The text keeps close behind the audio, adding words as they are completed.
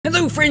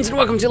Hello friends and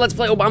welcome to Let's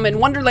Play Obama in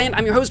Wonderland.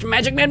 I'm your host,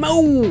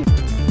 MagicManMo!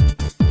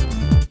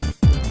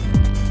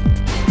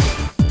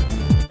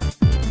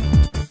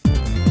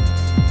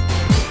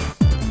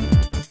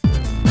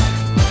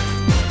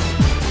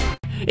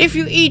 If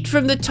you eat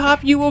from the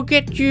top, you will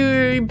get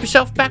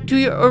yourself back to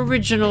your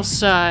original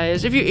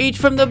size. If you eat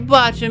from the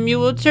bottom, you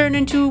will turn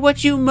into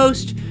what you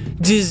most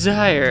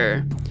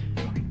desire.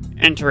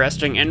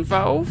 Interesting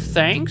info,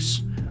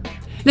 thanks.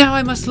 Now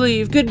I must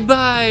leave.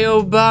 Goodbye,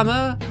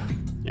 Obama.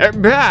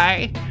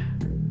 Bye.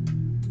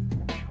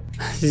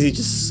 He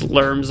just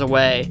slurms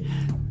away.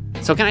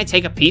 So can I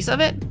take a piece of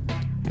it?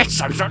 It's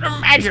some sort of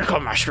magical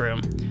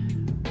mushroom.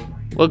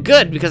 Well,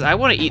 good, because I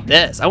want to eat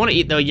this. I want to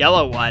eat the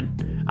yellow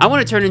one. I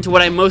want to turn into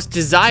what I most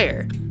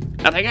desire.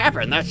 Nothing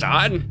happened, that's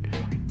odd.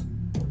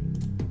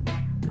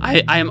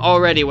 I am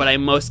already what I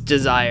most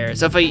desire.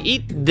 So if I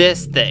eat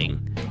this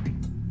thing.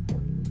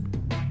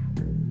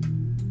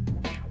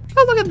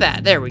 Oh, look at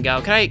that. There we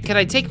go. Can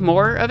I take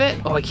more of it?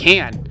 Oh, I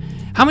can.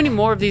 How many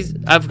more of these?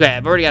 Okay,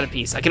 I've already got a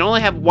piece. I can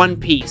only have one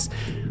piece.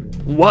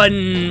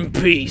 One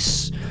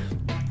piece.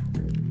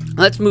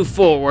 Let's move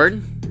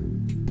forward.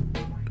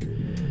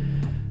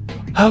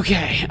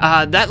 Okay,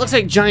 that looks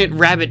like giant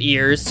rabbit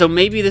ears, so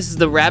maybe this is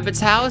the rabbit's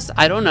house?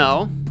 I don't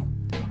know.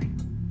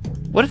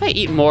 What if I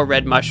eat more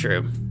red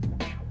mushroom?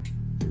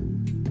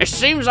 It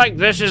seems like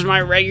this is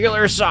my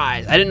regular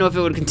size. I didn't know if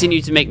it would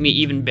continue to make me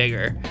even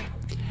bigger.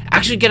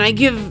 Actually, can I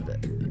give...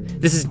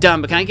 This is dumb,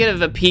 but can I give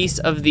a piece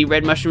of the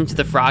red mushroom to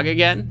the frog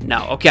again?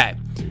 No, okay.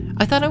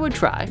 I thought I would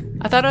try.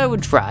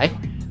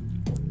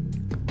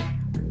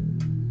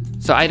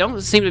 So I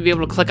don't seem to be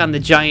able to click on the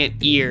giant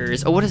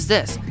ears. Oh, what is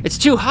this? It's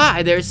too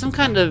high. There's some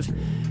kind of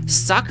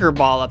soccer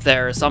ball up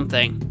there or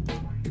something.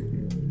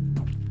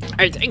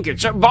 I think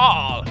it's a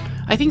ball.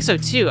 I think so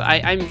too.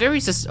 I'm very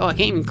oh, I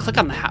can't even click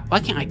on the house. Why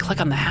can't I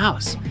click on the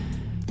house?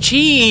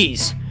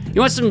 Cheese.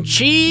 You want some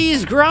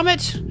cheese,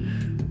 Gromit?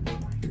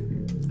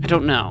 I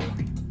don't know.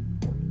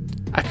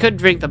 I could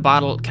drink the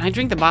bottle. Can I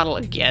drink the bottle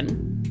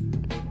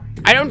again?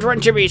 I don't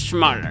want to be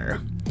smaller.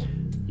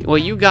 Well,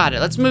 you got it.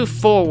 Let's move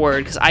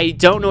forward, because I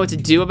don't know what to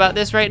do about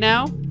this right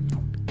now.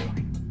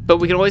 But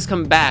we can always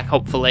come back,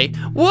 hopefully.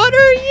 What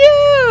are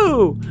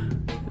you?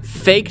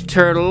 Fake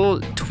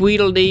turtle,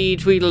 Tweedledee,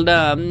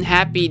 Tweedledum,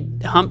 Happy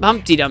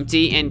Humpty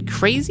Dumpty, and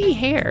crazy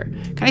hair.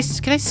 Can I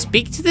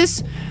speak to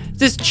this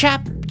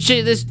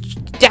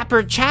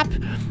dapper chap?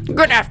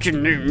 Good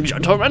afternoon,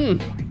 gentlemen.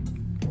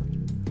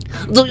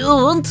 Do you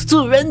want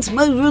to rent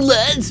my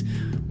roulette?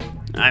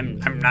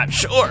 I'm not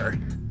sure.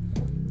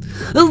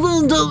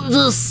 Well, don't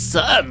just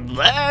stand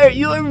there.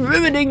 You're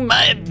ruining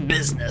my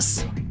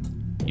business.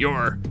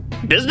 Your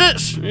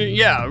business?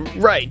 Yeah,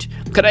 right.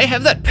 Could I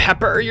have that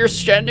pepper you're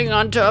standing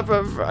on top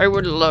of? I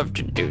would love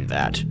to do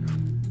that.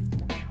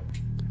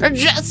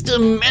 Just a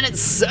minute,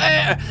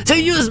 sir.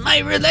 To use my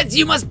roulette,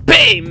 you must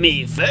pay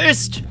me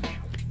first.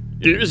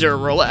 Use your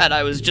roulette?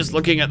 I was just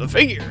looking at the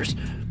figures.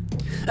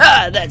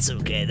 Ah, that's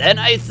okay then.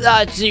 I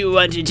thought you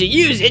wanted to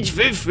use it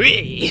for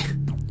free.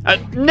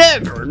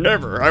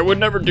 Never. I would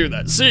never do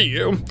that. See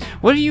you.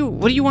 What do you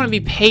want to be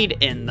paid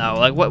in though?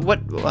 Like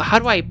how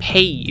do I pay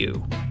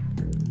you?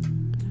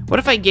 What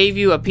if I gave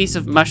you a piece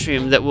of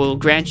mushroom that will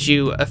grant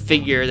you a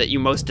figure that you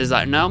most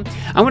desire? No?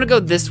 I want to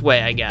go this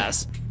way, I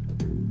guess.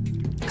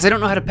 Because I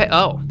don't know how to pay.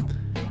 Oh,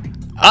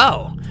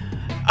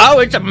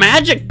 it's a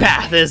magic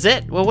path, is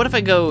it? Well, what if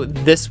I go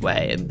this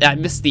way? I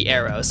missed the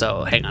arrow,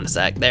 so hang on a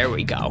sec. There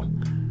we go.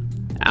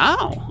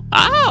 Oh,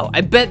 I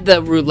bet the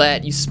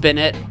roulette, you spin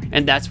it,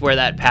 and that's where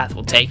that path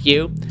will take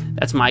you.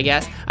 That's my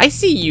guess. I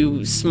see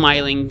you,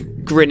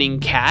 smiling,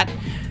 grinning cat.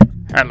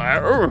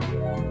 Hello?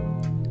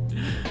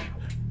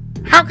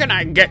 How can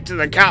I get to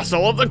the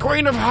castle of the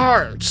Queen of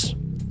Hearts?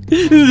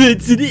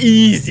 That's an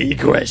easy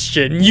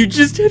question. You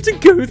just have to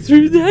go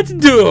through that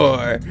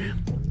door.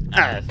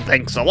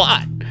 Thanks a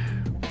lot.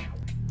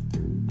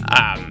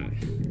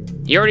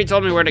 He already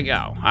told me where to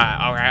go.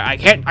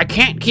 I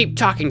can't keep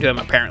talking to him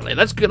apparently.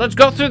 Let's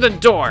go through the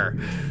door.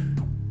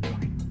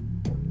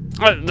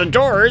 The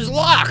door is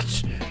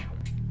locked.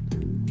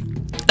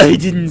 I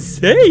didn't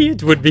say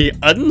it would be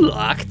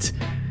unlocked.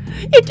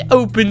 It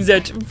opens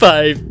at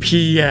 5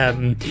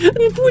 p.m.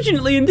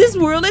 Unfortunately, in this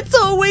world, it's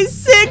always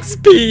 6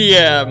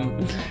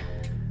 p.m.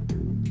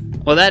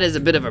 Well, that is a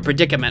bit of a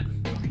predicament.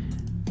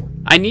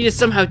 I need to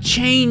somehow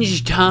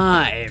change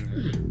time.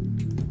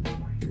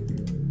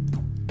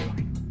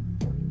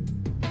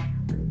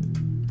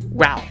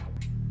 Wow.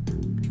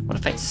 What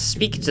if I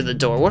speak to the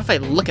door? What if I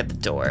look at the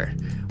door?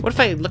 What if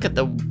I look at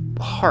the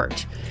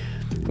heart?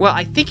 Well,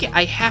 I think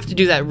I have to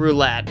do that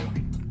roulette.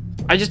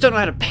 I just don't know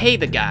how to pay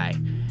the guy.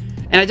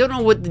 And I don't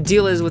know what the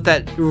deal is with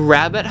that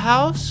rabbit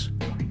house.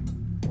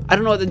 I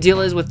don't know what the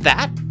deal is with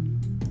that.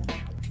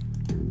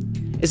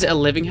 Is it a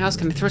living house?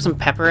 Can I throw some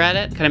pepper at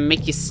it? Can I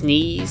make you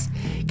sneeze?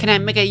 Can I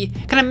make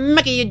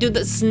you do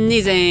the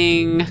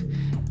sneezing?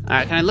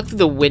 Alright, can I look through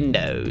the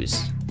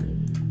windows?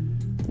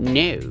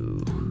 No.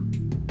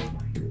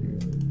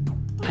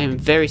 I am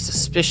very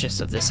suspicious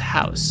of this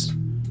house.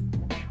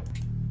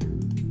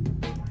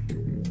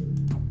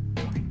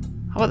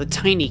 How How about the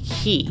tiny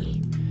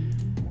key?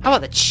 How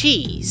about the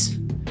cheese?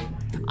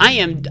 I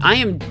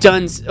am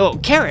done. Oh,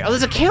 carrot. Oh,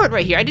 there's a carrot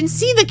right here. I didn't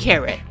see the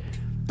carrot.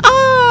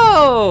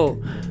 Oh!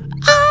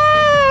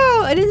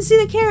 Oh! I didn't see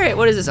the carrot.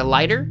 What is this, a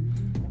lighter?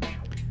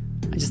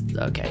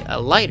 Okay, a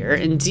lighter,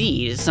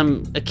 indeed.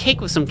 A cake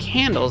with some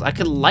candles. I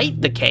could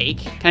light the cake.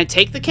 Can I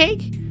take the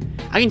cake?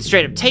 I can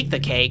straight up take the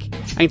cake.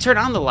 I can turn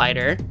on the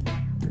lighter.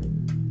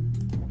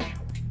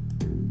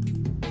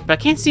 But I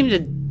can't seem to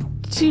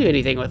do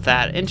anything with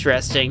that.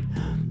 Interesting.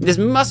 This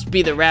must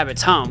be the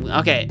rabbit's home.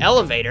 Okay,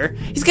 elevator.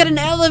 He's got an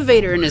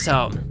elevator in his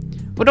home.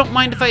 Well, don't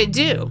mind if I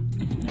do.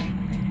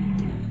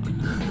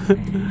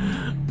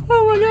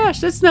 Oh my gosh,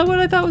 that's not what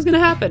I thought was gonna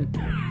happen.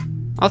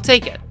 I'll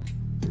take it.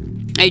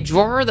 A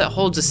drawer that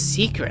holds a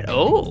secret.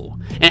 Oh,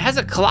 and it has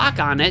a clock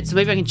on it, so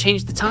maybe I can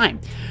change the time.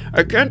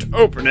 I can't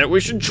open it. We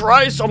should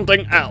try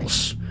something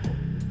else.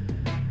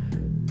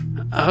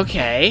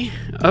 Okay,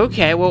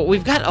 well,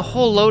 we've got a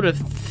whole load of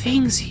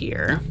things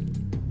here.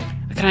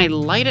 Can I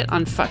light it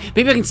on fire?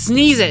 Maybe I can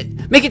sneeze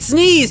it. Make it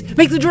sneeze.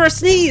 Make the drawer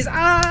sneeze.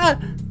 Ah!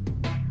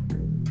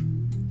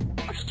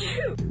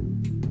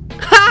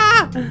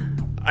 Ha!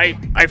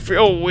 I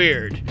feel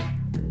weird.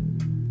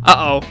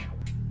 Uh-oh.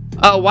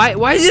 Oh, why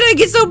did I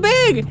get so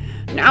big?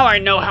 Now I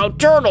know how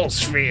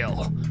turtles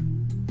feel.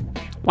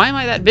 Why am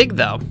I that big,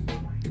 though?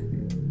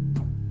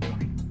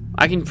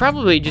 I can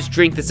probably just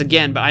drink this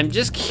again, but I'm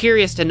just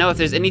curious to know if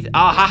there's anything.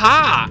 Ah, ha,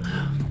 ha!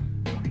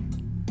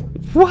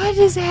 What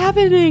is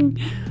happening?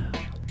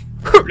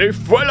 Holy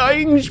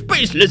flying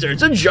space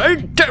lizards, a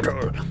giant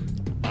turtle.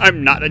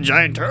 I'm not a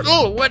giant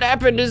turtle. What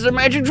happened is the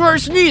magic drawer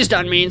sneezed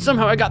on me and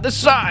somehow I got this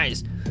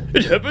size.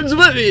 It happens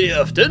very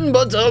often,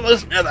 but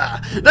almost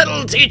never.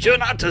 That'll teach you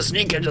not to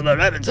sneak into the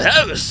rabbit's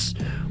house.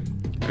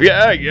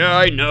 Yeah,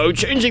 I know.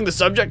 Changing the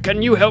subject,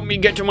 can you help me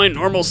get to my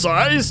normal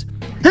size?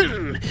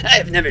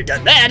 I've never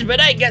done that,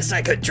 but I guess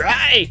I could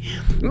try.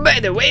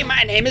 By the way,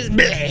 my name is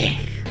Billy.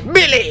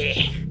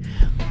 Billy!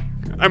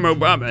 I'm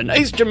Obama.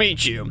 Nice to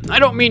meet you. I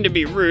don't mean to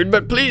be rude,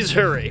 but please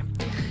hurry.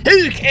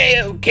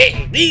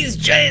 Okay. These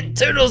giant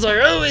turtles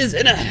are always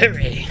in a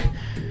hurry.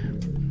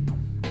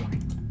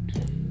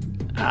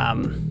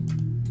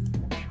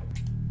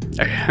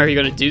 Are you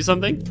gonna do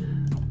something?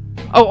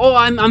 Oh,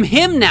 I'm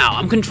him now.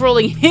 I'm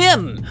controlling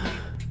him.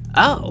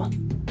 Oh.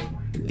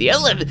 The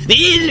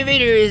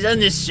elevator is on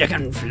the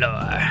second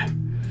floor.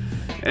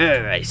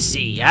 Oh, I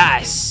see.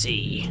 I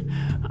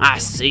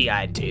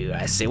do.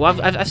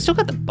 Well, I've still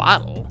got the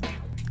bottle.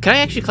 Can I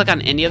actually click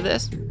on any of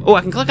this? Oh,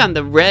 I can click on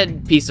the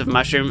red piece of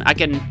mushroom. What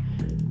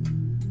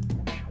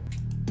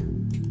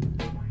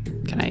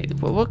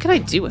can I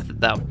do with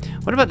it, though?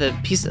 What about the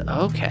piece of...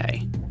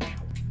 Okay.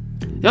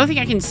 The only thing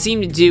I can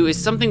seem to do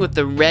is something with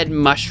the red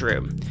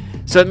mushroom.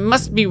 So it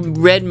must be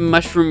red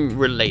mushroom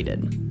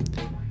related.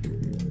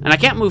 And I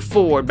can't move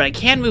forward, but I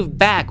can move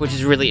back, which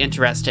is really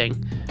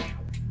interesting.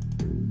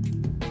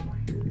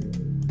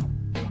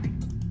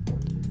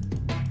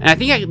 And I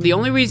think the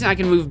only reason I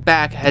can move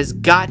back has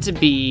got to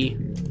be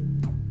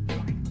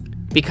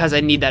because I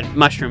need that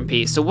mushroom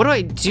piece. So what do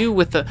I do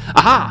with the...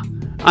 Aha!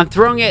 I'm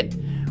throwing it...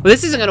 Well,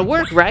 this isn't gonna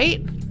work,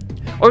 right?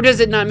 Or does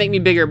it not make me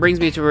bigger? It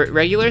brings me to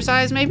regular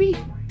size, maybe?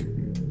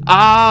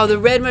 Oh, the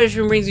red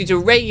mushroom brings you to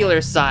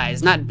regular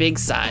size, not big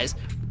size.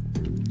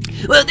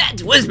 Well,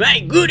 that was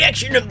my good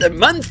action of the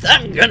month.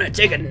 I'm gonna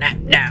take a nap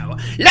now.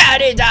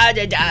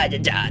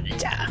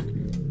 La-di-da-da-da-da-da-da.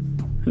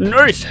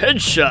 Nice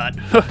headshot.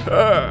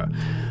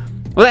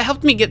 Well, that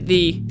helped me get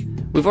the...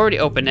 We've already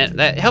opened it.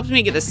 That helped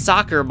me get the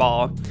soccer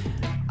ball.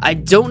 I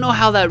don't know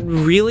how that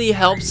really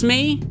helps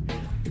me,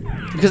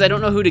 because I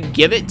don't know who to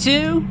give it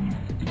to.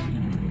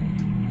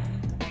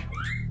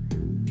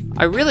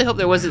 I really hope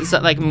there wasn't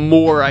like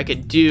more I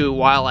could do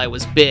while I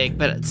was big,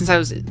 but since I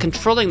was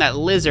controlling that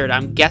lizard,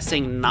 I'm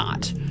guessing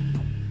not.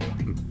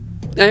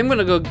 I'm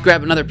gonna go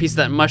grab another piece of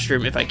that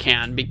mushroom if I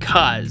can,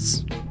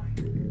 because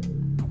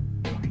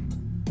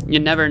you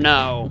never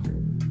know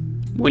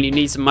when you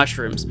need some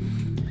mushrooms.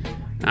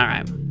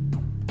 Alright.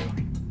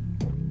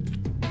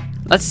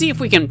 Let's see if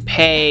we can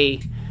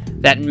pay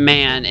that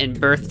man in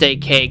birthday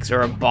cakes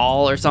or a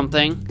ball or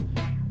something.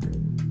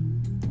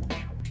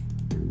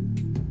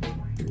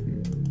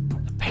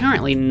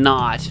 Apparently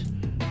not.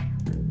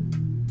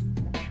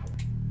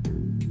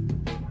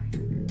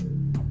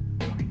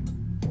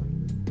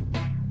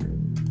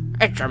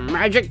 It's a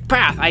magic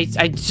path. I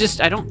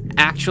don't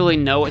actually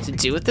know what to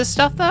do with this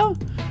stuff, though.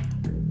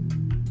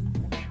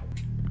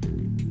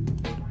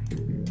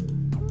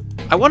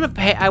 I want to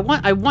pay. I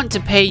want to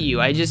pay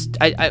you. I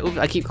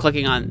keep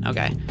clicking on.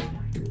 Okay.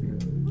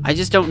 I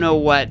just don't know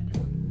what.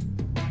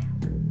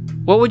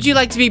 What would you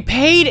like to be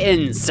paid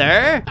in,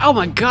 sir? Oh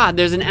my God!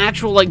 There's an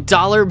actual like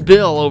dollar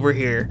bill over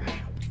here.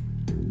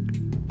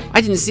 I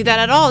didn't see that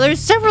at all.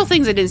 There's several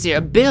things I didn't see. A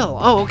bill.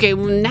 Oh, okay.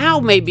 Well, now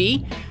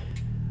maybe.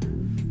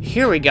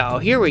 Here we go.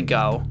 Here we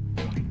go.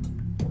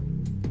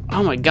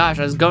 Oh my gosh!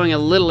 I was going a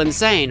little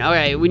insane. All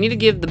right, we need to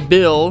give the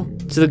bill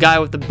to the guy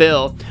with the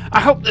bill. I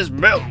hope this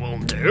bill will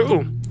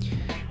do.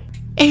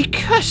 A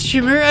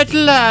customer at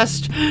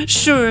last.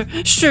 Sure,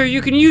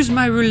 you can use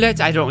my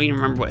roulette. I don't even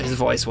remember what his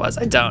voice was.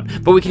 I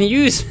don't. But we can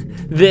use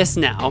this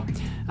now.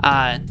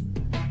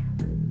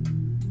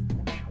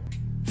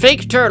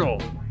 Fake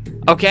turtle.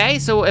 Okay,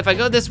 so if I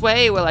go this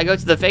way, will I go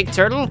to the fake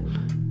turtle?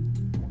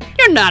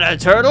 You're not a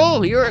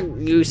turtle.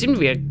 You seem to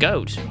be a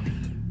goat.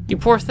 You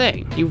poor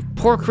thing. You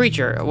poor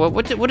creature.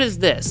 What is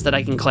this that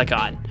I can click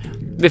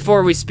on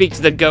before we speak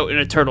to the goat in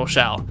a turtle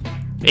shell?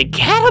 A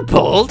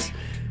catapult?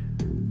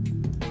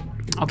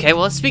 Okay,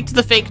 well, let's speak to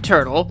the fake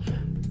turtle.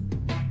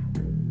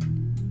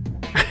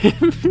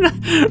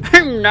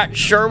 I'm not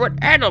sure what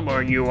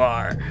animal you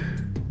are.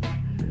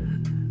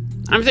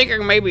 I'm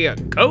thinking maybe a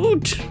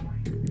goat?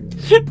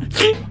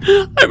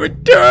 I'm a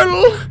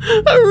turtle.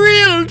 A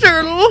real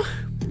turtle.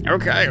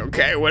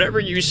 Okay, whatever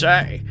you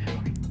say.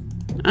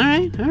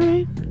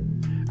 Alright.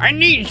 I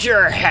need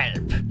your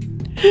help.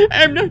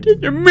 I'm not in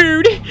the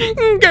mood.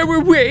 Go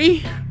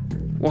away.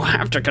 We'll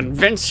have to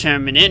convince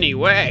him in any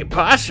way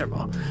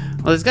possible.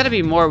 Well, there's got to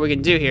be more we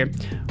can do here.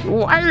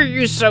 Why are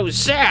you so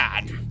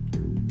sad?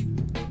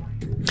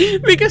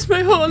 Because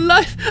my whole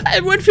life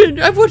I've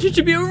wanted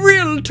to be a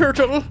real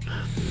turtle.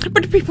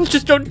 But people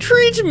just don't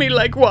treat me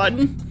like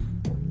one.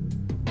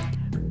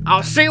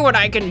 I'll see what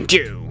I can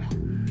do.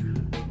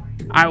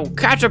 I'll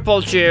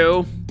catapult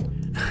you.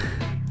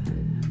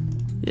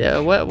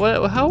 Yeah,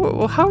 how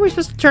are we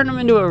supposed to turn him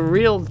into a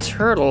real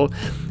turtle?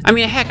 I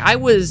mean, heck,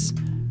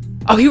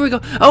 oh, here we go.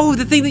 Oh,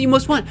 the thing that you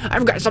most want.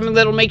 I've got something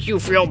that'll make you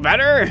feel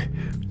better.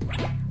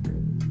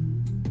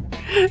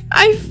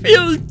 I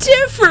feel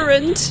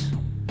different.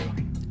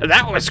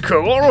 That was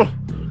cool.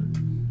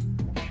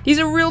 He's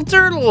a real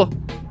turtle.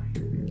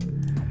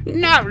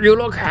 Now you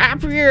look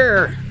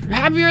happier.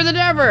 Happier than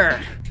ever.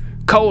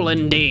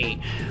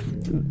 D.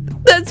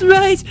 That's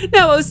right.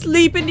 Now I'll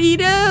sleep and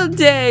eat all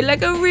day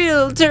like a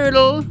real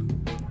turtle.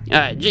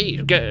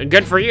 Geez,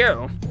 good for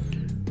you.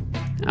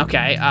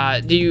 Okay,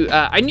 I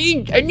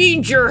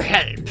need your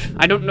help.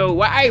 I don't know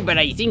why, but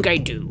I think I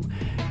do.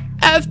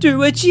 After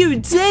what you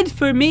did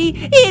for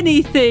me,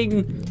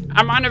 anything.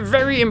 I'm on a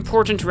very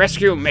important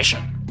rescue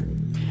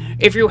mission.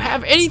 If you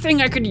have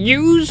anything I could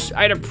use,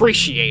 I'd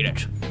appreciate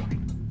it.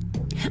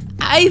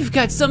 I've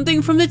got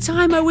something from the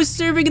time I was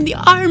serving in the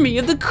army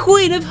of the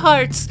Queen of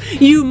Hearts.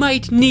 You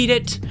might need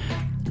it.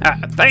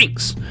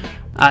 Thanks.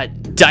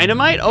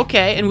 Dynamite?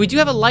 Okay, and we do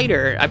have a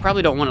lighter. I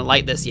probably don't want to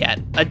light this yet.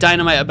 A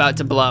dynamite about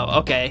to blow.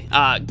 Okay,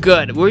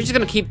 good. We're just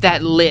gonna keep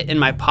that lit in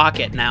my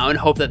pocket now and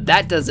hope that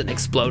that doesn't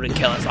explode and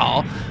kill us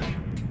all.